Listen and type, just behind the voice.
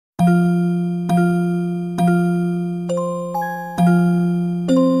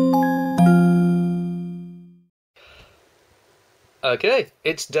Okay,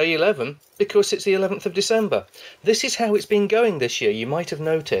 it's day 11 because it's the 11th of December. This is how it's been going this year. You might have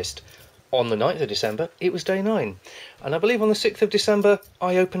noticed on the 9th of December it was day 9, and I believe on the 6th of December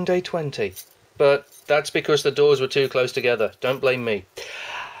I opened day 20. But that's because the doors were too close together. Don't blame me.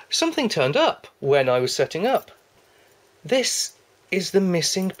 Something turned up when I was setting up. This is the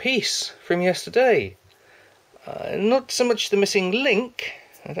missing piece from yesterday. Not so much the missing link.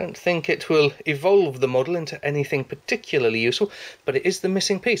 I don't think it will evolve the model into anything particularly useful, but it is the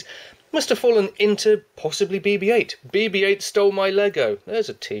missing piece. Must have fallen into possibly BB-8. BB-8 stole my Lego. There's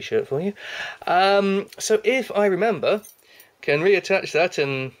a t-shirt for you. So if I remember, can reattach that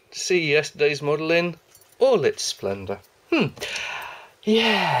and see yesterday's model in all its splendour.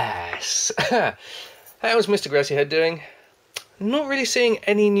 Yes. How's Mr. Grassyhead doing? Not really seeing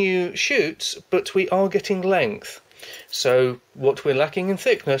any new shoots, but we are getting length. So what we're lacking in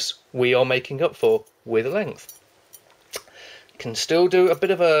thickness, we are making up for with length. Can still do a bit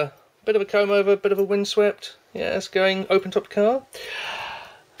of a comb over, a bit of a windswept. Yes, going open top car.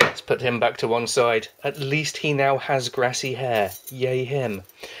 Let's put him back to one side. At least he now has grassy hair. Yay him.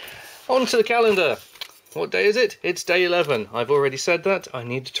 On to the calendar. What day is it? It's day 11. I've already said that. I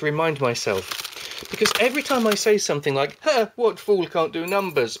needed to remind myself. Because every time I say something like, what fool can't do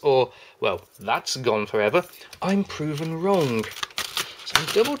numbers, or, well, that's gone forever, I'm proven wrong. So I'm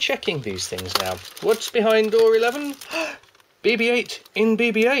double checking these things now. What's behind door 11? BB-8 in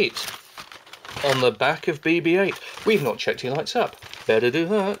BB-8. On the back of BB-8. We've not checked your lights up. Better do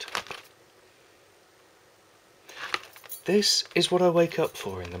that. This is what I wake up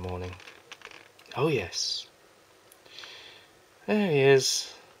for in the morning. Oh yes. There he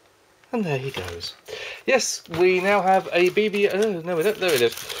is. And there he goes. Yes, we now have a BB... Oh, no, we don't. There it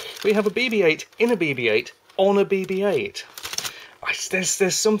is. We have a BB-8 in a BB-8 on a BB-8.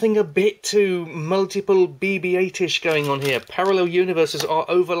 There's something a bit too multiple BB-8-ish going on here. Parallel universes are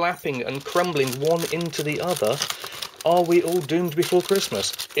overlapping and crumbling one into the other. Are we all doomed before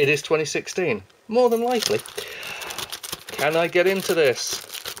Christmas? It is 2016. More than likely. Can I get into this?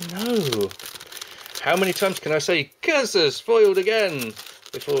 No. How many times can I say, curses, foiled again?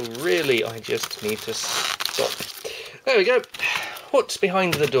 Before really I just need to stop. There we go. What's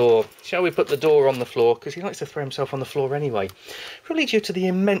behind the door? Shall we put the door on the floor? Because he likes to throw himself on the floor anyway. Probably due to the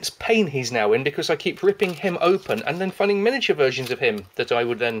immense pain he's now in, because I keep ripping him open and then finding miniature versions of him that I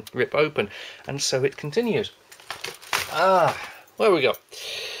would then rip open. And so it continues. Where we go?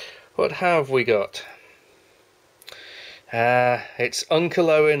 What have we got? It's Uncle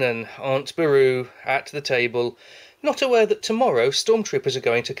Owen and Aunt Beru at the table, not aware that tomorrow stormtroopers are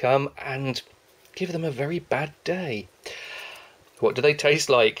going to come and give them a very bad day. What do they taste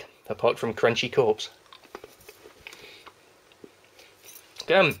like, apart from crunchy corpse?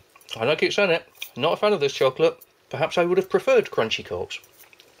 Again, I don't keep saying it, not a fan of this chocolate. Perhaps I would have preferred crunchy corpse.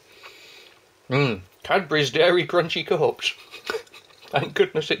 Cadbury's Dairy Crunchy Corpse. Thank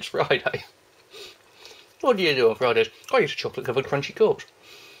goodness it's Friday. What do you do on Fridays? I eat a chocolate-covered crunchy corpse.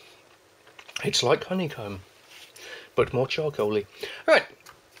 It's like honeycomb, but more charcoaly. Right.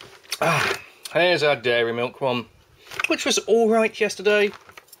 Here's our dairy milk one, which was alright yesterday,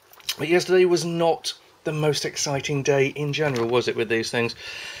 but yesterday was not the most exciting day in general, was it, with these things?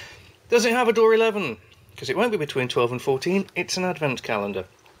 Does it have a door 11? Because it won't be between 12 and 14, it's an advent calendar.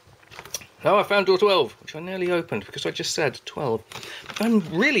 No, I found door 12, which I nearly opened because I just said 12.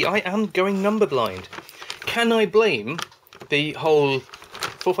 I am going number blind. Can I blame the whole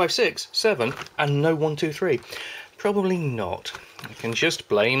 4, 5, 6, 7 and no 1, 2, 3? Probably not. I can just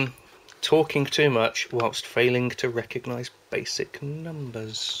blame talking too much whilst failing to recognise basic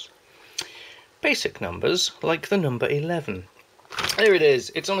numbers. Basic numbers like the number 11. There it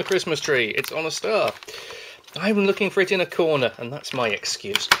is. It's on a Christmas tree. It's on a star. I'm looking for it in a corner, and that's my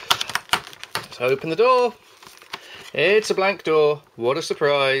excuse. So open the door. It's a blank door. What a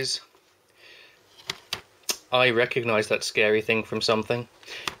surprise. I recognise that scary thing from something.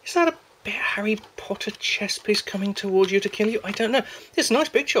 Is that a bit Harry Potter chess piece coming towards you to kill you? I don't know. It's a nice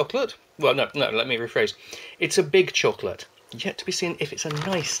big chocolate. Well, no, let me rephrase. It's a big chocolate. Yet to be seen if it's a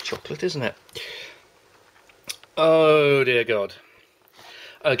nice chocolate, isn't it? Oh, dear God.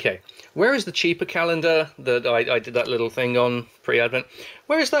 Okay, where is the cheaper calendar that I did that little thing on pre-advent?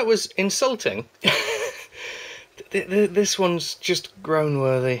 Whereas that was insulting. This one's just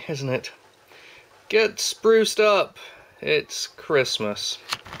groan-worthy, isn't it? Get spruced up. It's Christmas.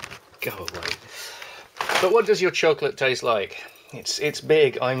 Go away. But what does your chocolate taste like? It's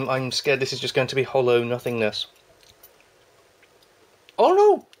big. I'm scared this is just going to be hollow nothingness. Oh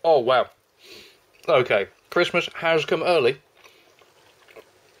no! Oh wow. Okay, Christmas has come early.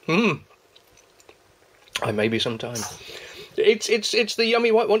 I may be some time. It's the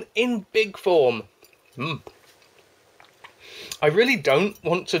yummy white one in big form. I really don't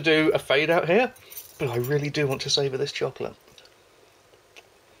want to do a fade out here, but I really do want to savour this chocolate.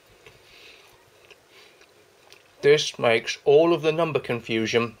 This makes all of the number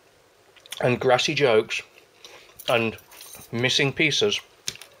confusion and grassy jokes and missing pieces,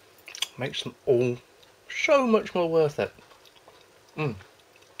 makes them all so much more worth it.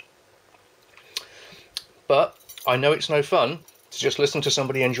 But I know it's no fun to just listen to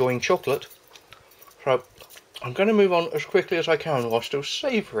somebody enjoying chocolate, so I'm going to move on as quickly as I can while still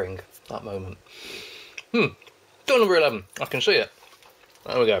savouring that moment. Door number 11, I can see it.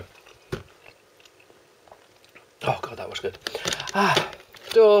 There we go. Oh god, that was good.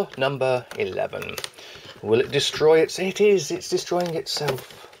 Door number 11. Will it destroy its... It is, it's destroying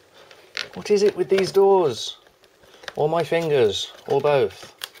itself. What is it with these doors? Or my fingers, or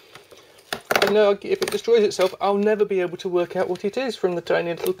both? I know if it destroys itself, I'll never be able to work out what it is from the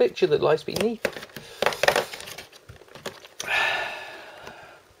tiny little picture that lies beneath.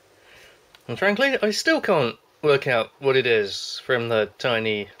 And frankly, I still can't work out what it is from the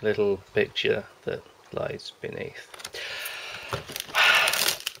tiny little picture that lies beneath.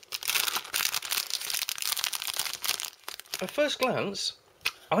 At first glance,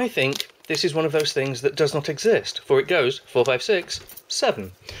 I think this is one of those things that does not exist, for it goes 4, 5, 6,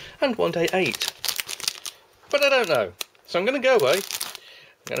 7, and one day 8. But I don't know, so I'm going to go away,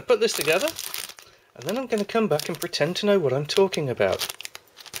 I'm going to put this together, and then I'm going to come back and pretend to know what I'm talking about.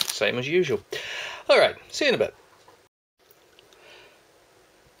 Same as usual. Alright, see you in a bit.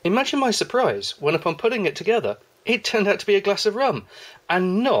 Imagine my surprise when upon putting it together, it turned out to be a glass of rum,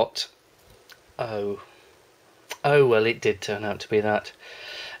 and not... Oh, well, it did turn out to be that.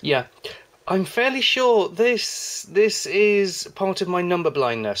 Yeah, I'm fairly sure this is part of my number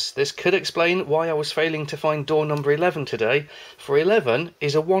blindness. This could explain why I was failing to find door number 11 today, for 11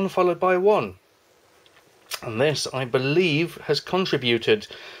 is a 1 followed by a 1. And this, I believe, has contributed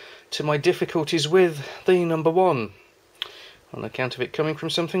to my difficulties with the number 1, on account of it coming from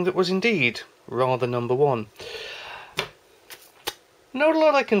something that was indeed rather number 1. Not a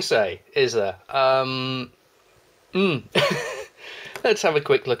lot I can say, is there? Let's have a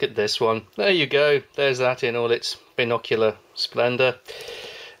quick look at this one. There you go. There's that in all its binocular splendour.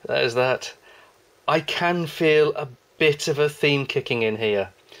 There's that. I can feel a bit of a theme kicking in here.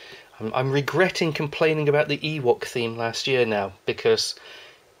 I'm regretting complaining about the Ewok theme last year now, because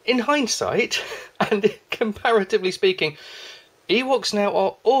in hindsight, and comparatively speaking, Ewoks now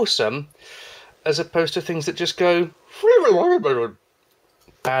are awesome, as opposed to things that just go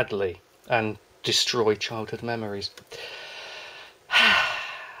badly and destroy childhood memories.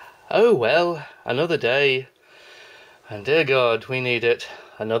 Oh well, another day, and dear God, we need it.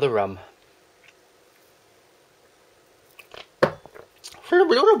 Another rum.